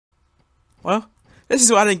Well, this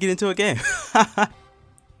is why I didn't get into a game.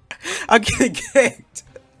 I'm getting kicked.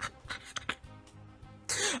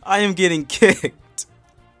 I am getting kicked.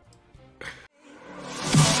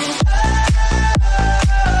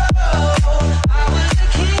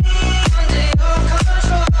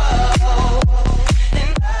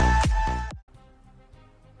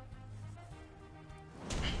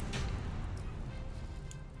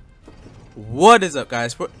 What is up,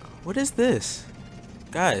 guys? What is this?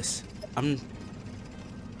 Guys, I'm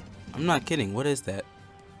not kidding. What is that?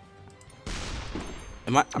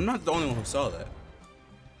 I'm not the only one who saw that.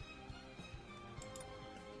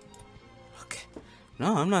 Okay.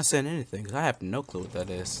 No, I'm not saying anything, 'cause I have no clue what that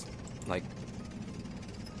is. Like,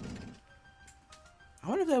 I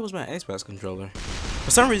wonder if that was my Xbox controller.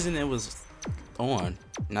 For some reason it was on,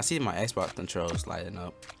 and I see my Xbox controls lighting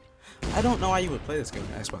up. I don't know why you would play this game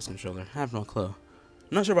with an Xbox controller. I have no clue. I'm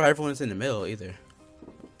not sure why everyone's in the middle either.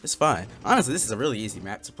 It's fine. Honestly, this is a really easy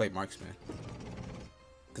map to play Marksman.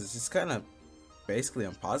 Because it's kind of basically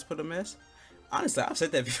impossible to miss. Honestly, I've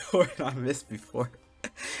said that before and I missed before.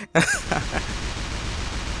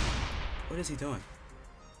 What is he doing?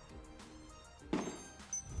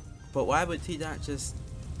 But why would he not just...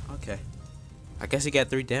 Okay. I guess he got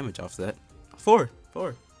 3 damage off that. 4.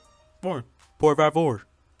 5,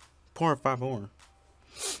 4.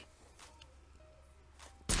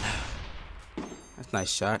 That's a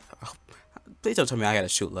nice shot. Oh, please don't tell me I gotta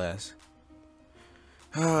shoot last.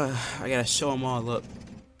 I gotta show them all up.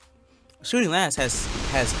 Shooting last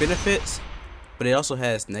has benefits, but it also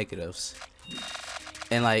has negatives.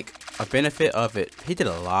 And like a benefit of it, he did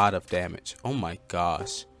a lot of damage. Oh my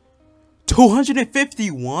gosh,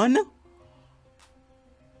 251.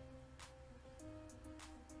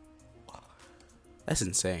 That's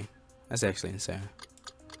insane. That's actually insane.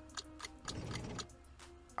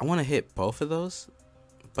 I want to hit both of those,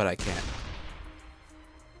 but I can't.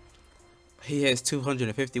 He has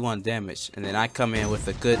 251 damage, and then I come in with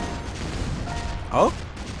a good... Oh?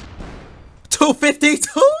 252?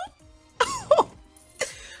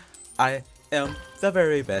 I am the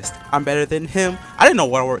very best. I'm better than him. I didn't know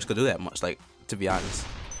Waterworks could do that much, like, to be honest.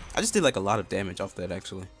 I just did, like, a lot of damage off that,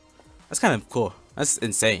 actually. That's kind of cool. That's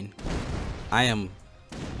insane. I am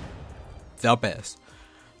the best.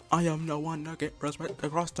 I am the one that get respect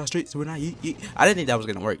across the streets when I eat. I didn't think that was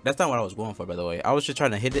gonna work. That's not what I was going for, by the way. I was just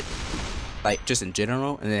trying to hit it, like, just in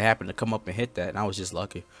general, and it happened to come up and hit that, and I was just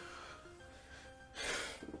lucky.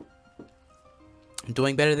 I'm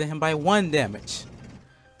doing better than him by 1 damage.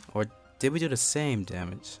 Or did we do the same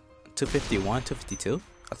damage? 251, 252?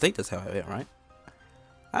 I think that's how it went, right?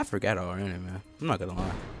 I forgot already, man. I'm not gonna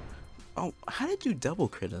lie. Oh, how did you double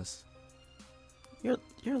crit us?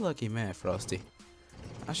 You're a lucky man, Frosty.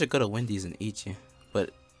 I should go to Wendy's and eat you,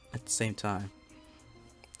 but at the same time,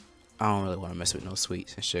 I don't really want to mess with no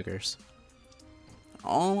sweets and sugars. I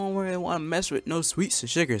don't really want to mess with no sweets and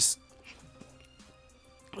sugars.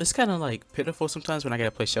 It's kind of like pitiful sometimes when I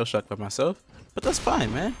gotta play Shellshock by myself, but that's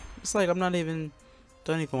fine, man. It's like I'm not even,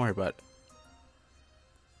 don't even worry about it.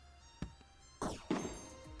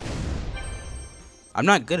 I'm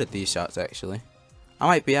not good at these shots, actually. I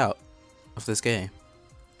might be out of this game.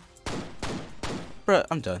 Bruh,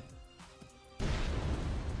 I'm done.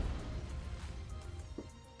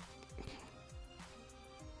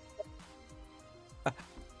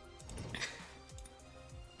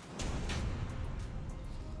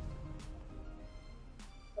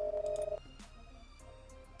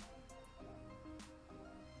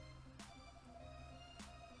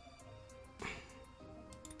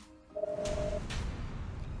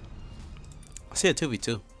 I see a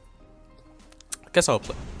 2v2. I guess I'll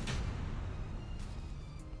play.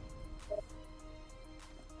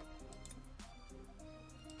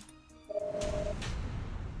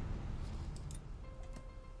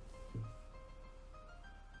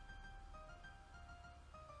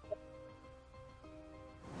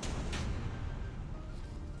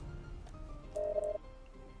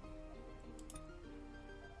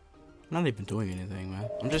 I'm not even doing anything, man.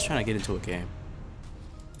 I'm just trying to get into a game.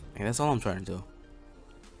 Like, that's all I'm trying to do.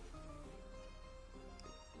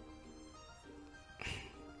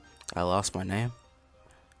 I lost my name.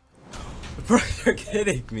 Bro, you're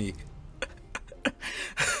kidding me.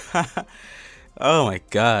 Oh my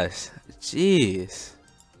gosh. Jeez.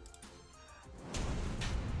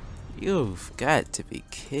 You've got to be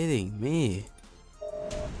kidding me.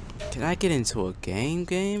 Can I get into a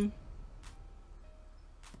game?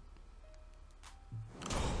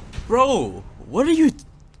 Bro, what are you...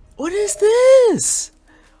 What is this?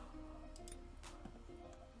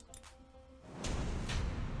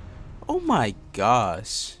 Oh my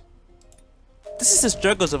gosh. This is the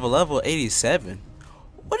struggles of a level 87.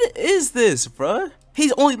 What is this, bruh?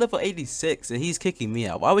 He's only level 86 and he's kicking me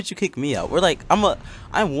out. Why would you kick me out? I'm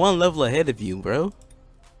one level ahead of you, bro.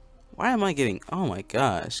 Why am I getting? Oh my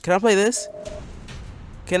gosh. Can I play this?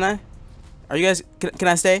 Can I? Are you guys? Can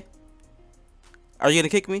I stay? Are you gonna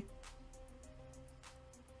kick me?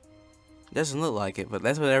 Doesn't look like it, but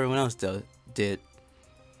that's what everyone else did.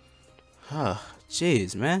 Oh,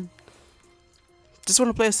 jeez, man. Just want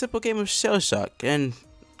to play a simple game of Shellshock, and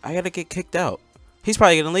I gotta get kicked out. He's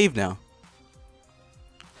probably gonna leave now.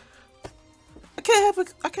 I can't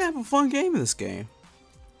have a fun game in this game.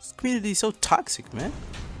 This community is so toxic, man.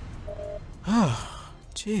 Oh,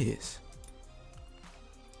 jeez.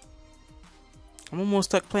 I'm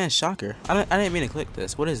almost stuck playing Shocker. I didn't mean to click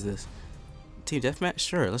this. What is this? Team deathmatch?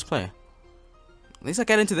 Sure, let's play. At least I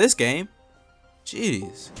got into this game.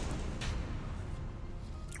 Jeez.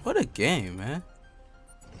 What a game, man.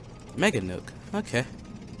 Mega Nuke. Okay.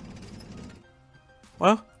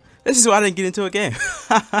 Well, this is why I didn't get into a game.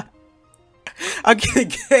 I'm getting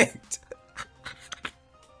kicked.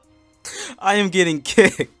 I am getting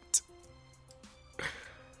kicked.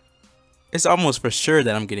 It's almost for sure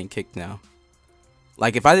that I'm getting kicked now.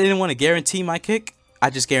 Like, if I didn't want to guarantee my kick, I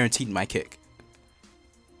just guaranteed my kick.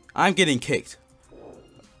 I'm getting kicked.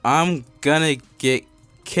 I'm gonna get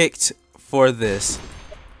kicked for this.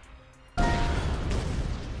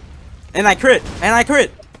 And I crit! And I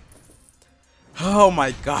crit! Oh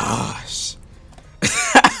my gosh.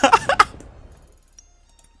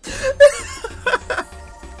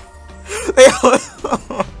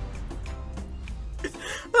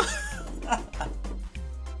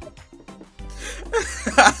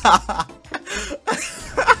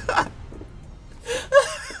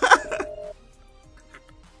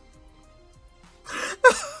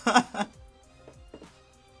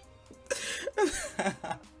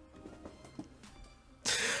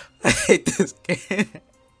 I hate this game.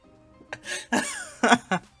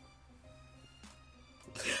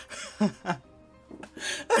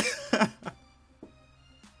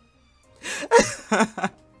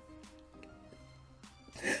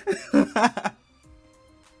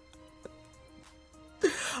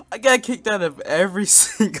 I got kicked out of every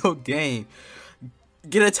single game.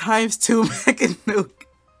 Get a ×2 Mega Nuke,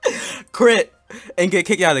 crit, and get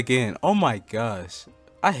kicked out again. Oh my gosh.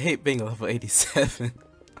 I hate being a level 87.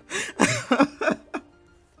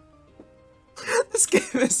 This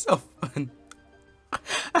game is so fun.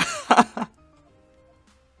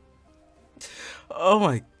 Oh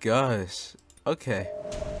my gosh. Okay.